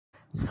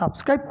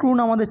Subscribe করুন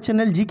আমাদের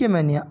channel GK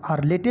mania আর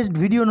latest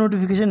video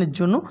নোটিফিকেশনের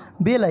জন্য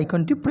বেল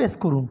আইকনটি প্রেস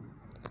করুন।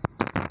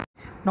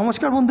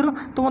 নমস্কার বন্ধুরা,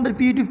 তোমাদের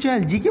ইউটিউব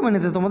চ্যানেল জিকে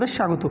ম্যানিয়াতে তোমাদের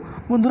স্বাগত।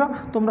 বন্ধুরা,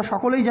 তোমরা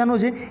সকলেই জানো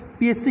যে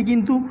পিএসসি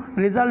কিন্তু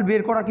রেজাল্ট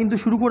বের করা কিন্তু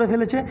শুরু করে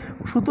ফেলেছে।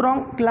 সুতরাং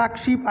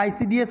ক্লার্কশিপ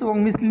আইসিডিএস এবং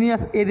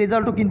মিসলিনিয়াস এর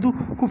রেজাল্টও কিন্তু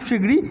খুব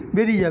শীঘ্রই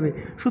বেরিয়ে যাবে।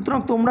 সুতরাং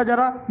তোমরা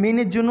যারা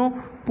মেনের জন্য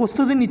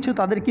প্রস্তুতি নিচ্ছ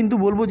তাদের কিন্তু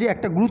বলবো যে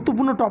একটা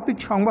গুরুত্বপূর্ণ টপিক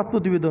সংবাদ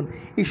প্রতিবেদন।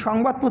 এই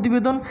সংবাদ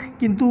প্রতিবেদন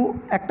কিন্তু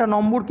একটা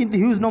নম্বর, কিন্তু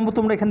হিউজ নম্বর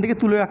তোমরা এখান থেকে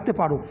তুলে রাখতে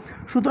পারো।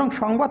 সুতরাং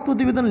সংবাদ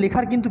প্রতিবেদন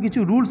লেখার কিন্তু কিছু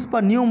রুলস বা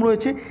নিয়ম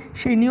রয়েছে।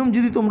 সেই নিয়ম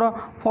যদি তোমরা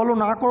ফলো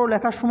না করো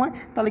লেখার সময়,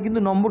 তাহলে কিন্তু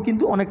নম্বর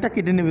কিন্তু অনেকটা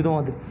কেটে নেবে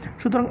তোমাদের।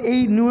 সুতরাং এই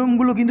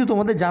নিয়মগুলো কিন্তু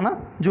তোমাদের জানা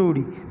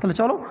জরুরি। তাহলে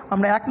চলো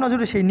আমরা এক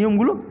নজরে সেই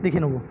নিয়মগুলো দেখে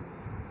নেব।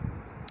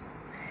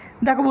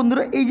 দেখো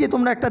বন্ধুরা, এই যে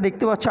তোমরা একটা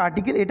দেখতে পাচ্ছ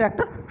আর্টিকেল, এটা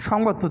একটা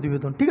সংবাদ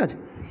প্রতিবেদন, ঠিক আছে।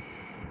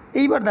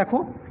 এইবার দেখো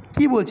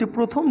কি বলছে,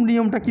 প্রথম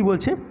নিয়মটা কি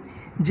বলছে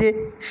যে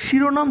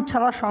শিরোনাম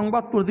ছাড়া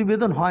সংবাদ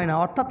প্রতিবেদন হয় না,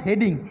 অর্থাৎ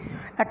হেডিং।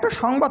 একটা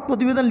সংবাদ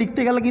প্রতিবেদন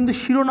লিখতে গেলে কিন্তু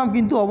শিরোনাম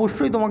কিন্তু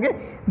অবশ্যই তোমাকে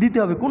দিতে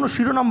হবে। কোনো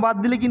শিরোনাম বাদ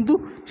দিলে কিন্তু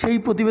সেই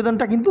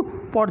প্রতিবেদনটা কিন্তু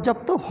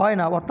পর্যাপ্ত হয়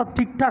না, অর্থাৎ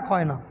ঠিকঠাক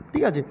হয় না,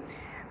 ঠিক আছে।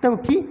 দেখো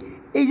কি,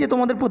 এই যে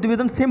তোমাদের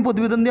প্রতিবেদন, সেম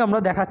প্রতিবেদন দিয়ে আমরা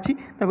দেখাচ্ছি।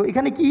 দেখো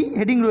এখানে কি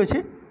হেডিং রয়েছে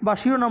বা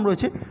শিরোনাম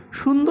রয়েছে,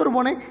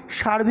 সুন্দরবনে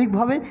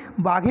সার্বিকভাবে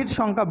বাঘের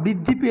সংখ্যা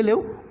বৃদ্ধি পেলেও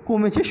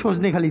কমেছে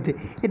সজনেখালিতে।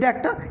 এটা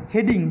একটা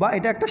হেডিং বা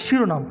এটা একটা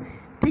শিরোনাম।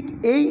 ঠিক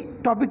এই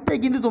টপিকটাই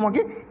কিন্তু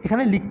তোমাকে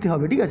এখানে লিখতে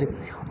হবে, ঠিক আছে।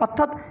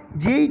 অর্থাৎ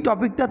যেই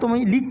টপিকটা তুমি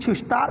লিখছো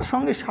তার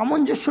সঙ্গে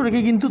সামঞ্জস্য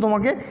রেখে কিন্তু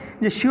তোমাকে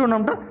যে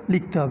শিরোনামটা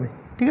লিখতে হবে,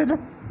 ঠিক আছে।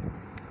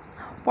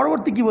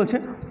 পরবর্তী কি বলছে,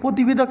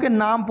 প্রতিবেদকের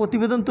নাম,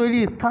 প্রতিবেদন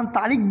তৈরির স্থান,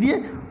 তারিখ দিয়ে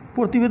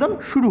প্রতিবেদন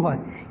শুরু হয়।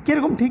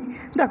 কীরকম, ঠিক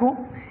দেখো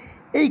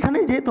এইখানে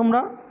যে তোমরা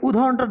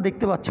উদাহরণটা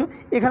দেখতে পাচ্ছ,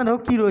 এখানে দেখো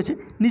কি রয়েছে,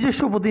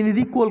 নিজস্ব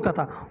প্রতিনিধি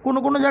কলকাতা।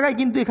 কোনো জায়গায়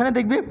কিন্তু এখানে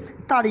দেখবে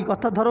তারিখ,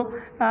 অর্থাৎ ধরো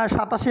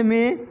 27শে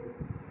মে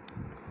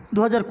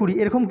 2020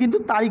 এরকম কিন্তু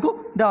তারিখও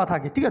দেওয়া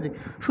থাকে, ঠিক আছে।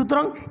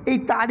 সুতরাং এই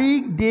তারিখ,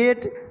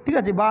 ডেট, ঠিক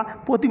আছে, বা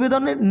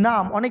প্রতিবেদনের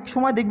নাম, অনেক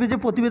সময় দেখবে যে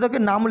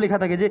প্রতিবেদকের নামও লেখা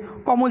থাকে যে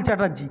কমল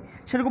চ্যাটার্জি,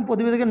 সেরকম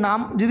প্রতিবেদকের নাম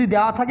যদি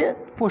দেওয়া থাকে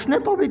প্রশ্নে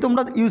তবেই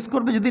তোমরা ইউজ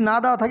করবে। যদি না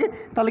দেওয়া থাকে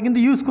তাহলে কিন্তু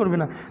ইউজ করবে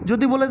না।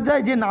 যদি বলে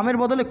দেয় যে নামের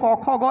বদলে ক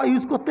খ গ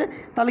ইউজ করতে,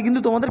 তাহলে কিন্তু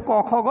তোমাদের ক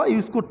খ গ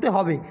ইউজ করতে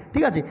হবে,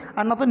 ঠিক আছে।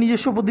 আর না তো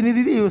নিজস্ব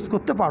প্রতিনিধি দিয়ে ইউজ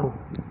করতে পারো।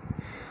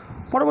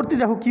 পরবর্তী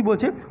দেখো কি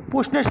বলছে,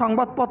 প্রশ্নে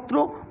সংবাদপত্র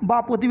বা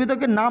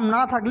প্রতিবেদকের নাম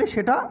না থাকলে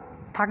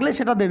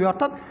সেটা দেবে।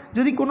 অর্থাৎ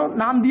যদি কোনো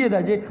নাম দিয়ে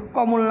দেয় যে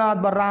কমলনাথ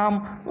বা রাম,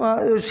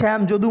 শ্যাম,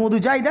 যদু, মধু,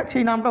 যাই দেখ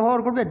সেই নামটা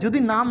ব্যবহার করবে। যদি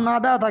নাম না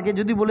দেওয়া থাকে,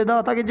 যদি বলে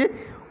দেওয়া থাকে যে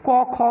ক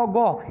খ গ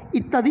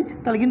ইত্যাদি,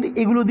 তাহলে কিন্তু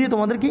এগুলো দিয়ে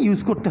তোমাদেরকে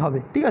ইউজ করতে হবে,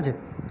 ঠিক আছে।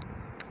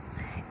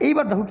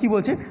 এইবার দেখো কি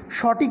বলছে,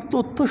 সঠিক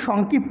তথ্য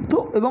সংক্ষিপ্ত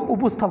এবং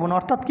উপস্থাপনা।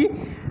 অর্থাৎ কি,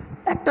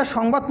 একটা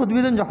সংবাদ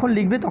প্রতিবেদন যখন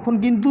লিখবে তখন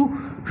কিন্তু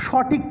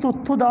সঠিক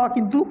তথ্য দেওয়া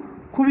কিন্তু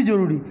খুবই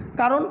জরুরি।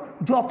 কারণ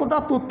যতটা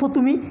তথ্য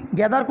তুমি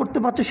গ্যাদার করতে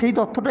পারছো সেই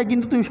তথ্যটাই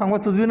কিন্তু তুমি সংবাদ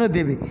প্রতিবেদনে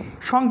দেবে।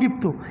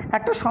 সংক্ষিপ্ত,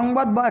 একটা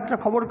সংবাদ বা একটা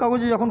খবর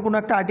কাগজে যখন কোনো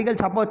একটা আর্টিকেল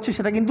ছাপা হচ্ছে,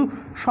 সেটা কিন্তু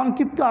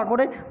সংক্ষিপ্ত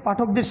আকারে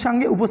পাঠকদের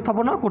সঙ্গে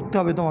উপস্থাপনা করতে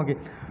হবে তোমাকে।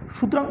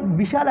 সুতরাং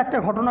বিশাল একটা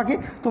ঘটনাকে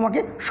তোমাকে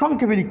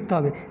সংক্ষেপে লিখতে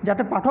হবে,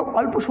 যাতে পাঠক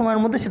অল্প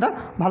সময়ের মধ্যে সেটা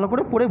ভালো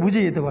করে পড়ে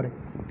বুঝে যেতে পারে।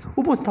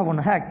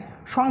 উপস্থাপনা, হ্যাঁ,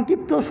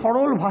 সংক্ষিপ্ত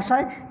সরল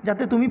ভাষায়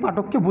যাতে তুমি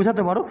পাঠককে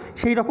বোঝাতে পারো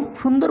সেই রকম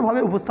সুন্দরভাবে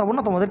উপস্থাপনা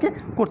তোমাদেরকে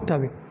করতে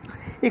হবে।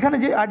 এখানে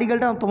যে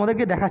আর্টিকেলটা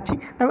তোমাদেরকে দেখাচ্ছি,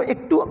 দেখো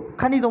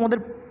একটুখানি তোমাদের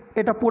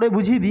এটা পড়ে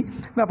বুঝিয়ে দিই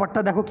ব্যাপারটা।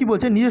 দেখো কি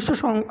বলছে, নিজস্ব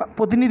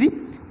প্রতিনিধি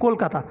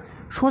কলকাতা,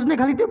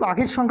 সজনেখালিতে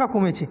বাঘের সংখ্যা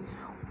কমেছে।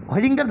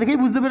 হেডিংটা দেখেই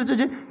বুঝতে পেরেছো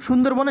যে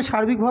সুন্দরবনে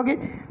সার্বিকভাবে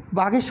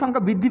বাঘের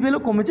সংখ্যা বৃদ্ধি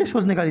পেলেও কমেছে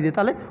সজনেখালিতে।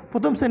 তাহলে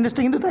প্রথম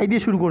সেন্টেন্সটা কিন্তু তাই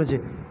দিয়ে শুরু করেছে।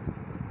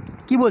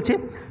 কি বলছে,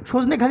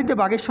 সজনেখালিতে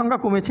বাঘের সংখ্যা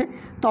কমেছে,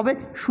 তবে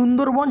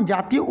সুন্দরবন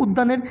জাতীয়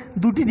উদ্যানের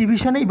 2টি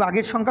ডিভিশনেই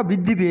বাঘের সংখ্যা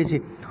বৃদ্ধি পেয়েছে।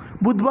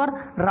 বুধবার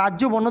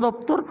রাজ্য বন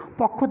দপ্তর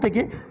পক্ষ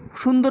থেকে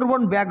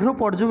সুন্দরবন ব্যাঘ্র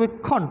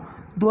পর্যবেক্ষণ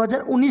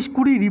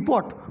 2019-20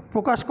 রিপোর্ট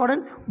প্রকাশ করেন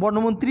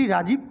বনমন্ত্রী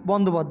রাজীব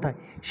বন্দ্যোপাধ্যায়।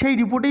 সেই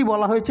রিপোর্টেই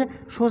বলা হয়েছে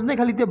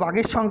সজনেখালিতে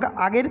বাঘের সংখ্যা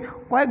আগের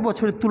কয়েক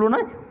বছরের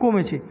তুলনায়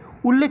কমেছে।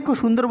 উল্লেখ্য,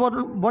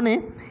 সুন্দরবনে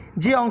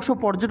যে অংশ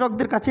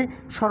পর্যটকদের কাছে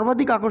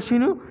সর্বাধিক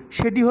আকর্ষণীয়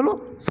সেটি হলো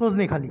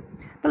সজনেখালি।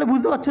 তাহলে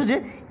বুঝতে পারছো যে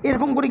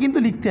এরকম করে কিন্তু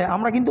লিখতে হয়।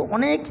 আমরা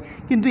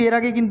কিন্তু এর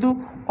আগে কিন্তু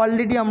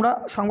অলরেডি আমরা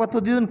সংবাদ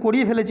প্রতিবেদন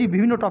করিয়ে ফেলেছি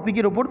বিভিন্ন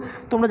টপিকের ওপর।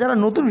 তোমরা যারা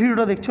নতুন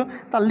ভিডিওটা দেখছো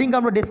তার লিঙ্ক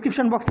আমরা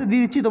ডেসক্রিপশন বক্সে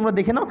দিয়ে দিচ্ছি, তোমরা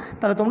দেখে নাও,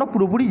 তাহলে তোমরা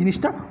পুরোপুরি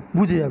জিনিসটা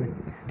বুঝে যাবে,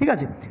 ঠিক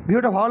আছে।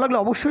 ভিডিওটা ভালো লাগলে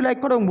অবশ্যই লাইক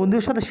করো এবং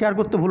বন্ধুদের সাথে শেয়ার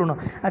করতে ভুলো না।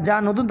 আর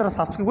যারা নতুন তারা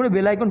সাবস্ক্রাইব করে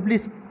বেল আইকন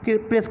প্লিজ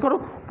প্রেস করো,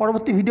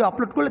 পরবর্তী ভিডিও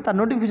আপলোড করলে তার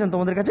নোটিফিকেশান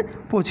তোমাদের কাছে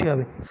পৌঁছে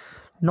যাবে।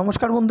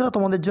 নমস্কার বন্ধুরা,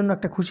 তোমাদের জন্য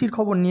একটা খুশির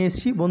খবর নিয়ে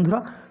এসেছি। বন্ধুরা,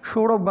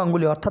 সৌরভ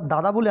গাঙ্গুলি অর্থাৎ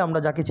দাদা বলে আমরা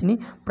যাকে চিনি,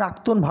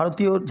 প্রাক্তন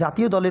ভারতীয়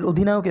জাতীয় দলের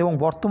অধিনায়ক এবং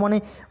বর্তমানে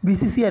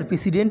বিসিসিআইয়ের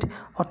প্রেসিডেন্ট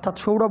অর্থাৎ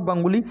সৌরভ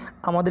গাঙ্গুলি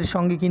আমাদের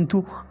সঙ্গে কিন্তু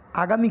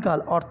আগামীকাল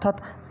অর্থাৎ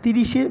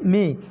 30শে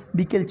মে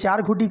বিকেল 4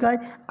 ঘটিকায়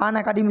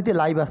আনএকাডেমিতে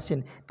লাইভ আসছেন।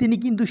 তিনি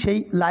কিন্তু সেই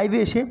লাইভে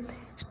এসে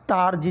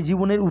তার যে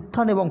জীবনের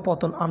উত্থান এবং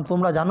পতন,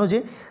 তোমরা জানো যে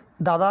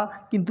দাদা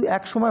কিন্তু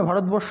এক সময়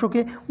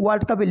ভারতবর্ষকে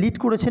ওয়ার্ল্ড কাপে লিড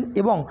করেছেন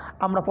এবং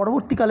আমরা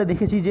পরবর্তীকালে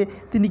দেখেছি যে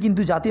তিনি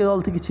কিন্তু জাতীয় দল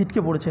থেকে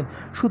ছিটকে পড়েছেন।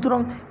 সুতরাং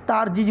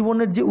তার যে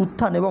জীবনের যে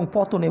উত্থান এবং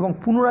পতন এবং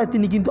পুনরায়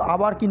তিনি কিন্তু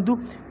আবার কিন্তু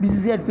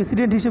বিসিসিআইয়ের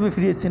প্রেসিডেন্ট হিসেবে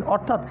ফিরে এসেছেন।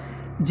 অর্থাৎ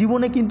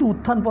জীবনে কিন্তু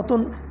উত্থান পতন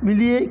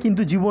মিলিয়ে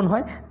কিন্তু জীবন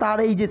হয়। তার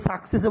এই যে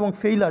সাকসেস এবং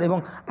ফেইলার এবং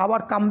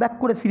আবার কামব্যাক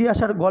করে ফিরে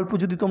আসার গল্প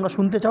যদি তোমরা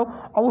শুনতে চাও,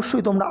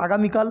 অবশ্যই তোমরা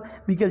আগামীকাল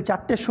বিকেল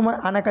 4টের সময়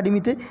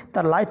আনএকাডেমিতে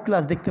তার লাইভ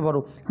ক্লাস দেখতে পারো।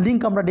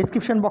 লিঙ্ক আমরা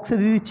ডেসক্রিপশন বক্সে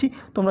দিয়ে দিচ্ছি,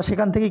 তোমরা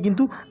সেখান থেকে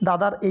কিন্তু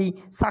দাদার এই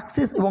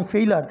সাকসেস এবং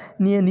ফেইলার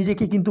নিয়ে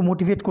নিজেকে কিন্তু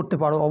মোটিভেট করতে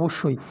পারো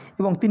অবশ্যই।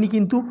 এবং তিনি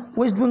কিন্তু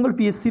ওয়েস্ট বেঙ্গল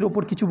পিএসসির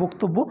ওপর কিছু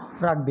বক্তব্য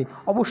রাখবে।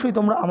 অবশ্যই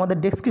তোমরা আমাদের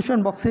ডেসক্রিপশন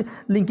বক্সে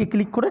লিঙ্কে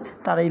ক্লিক করে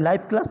তার এই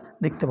লাইভ ক্লাস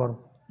দেখতে পারো।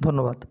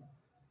 ধন্যবাদ।